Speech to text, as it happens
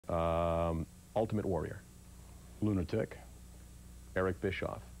Ultimate Warrior. Lunatic. Eric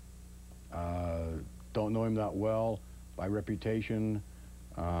Bischoff. Don't know him that well. By reputation,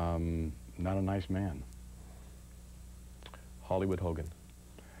 not a nice man. Hollywood Hogan.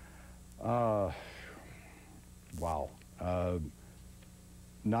 Wow.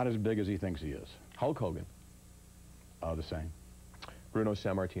 Not as big as he thinks he is. Hulk Hogan. The same. Bruno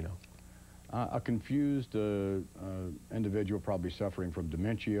Sammartino. A confused individual, probably suffering from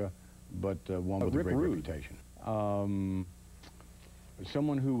dementia, but one with a great reputation.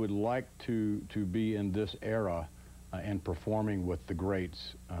 Someone who would like to be in this era and performing with the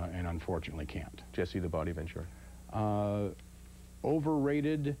greats, and unfortunately can't. Jesse the Body Ventura.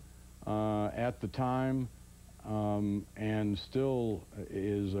 Overrated at the time, and still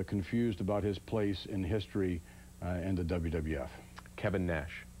is confused about his place in history in the WWF. Kevin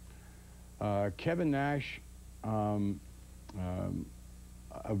Nash. Kevin Nash, a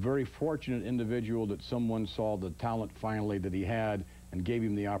very fortunate individual that someone saw the talent finally that he had and gave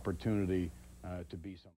him the opportunity to be something.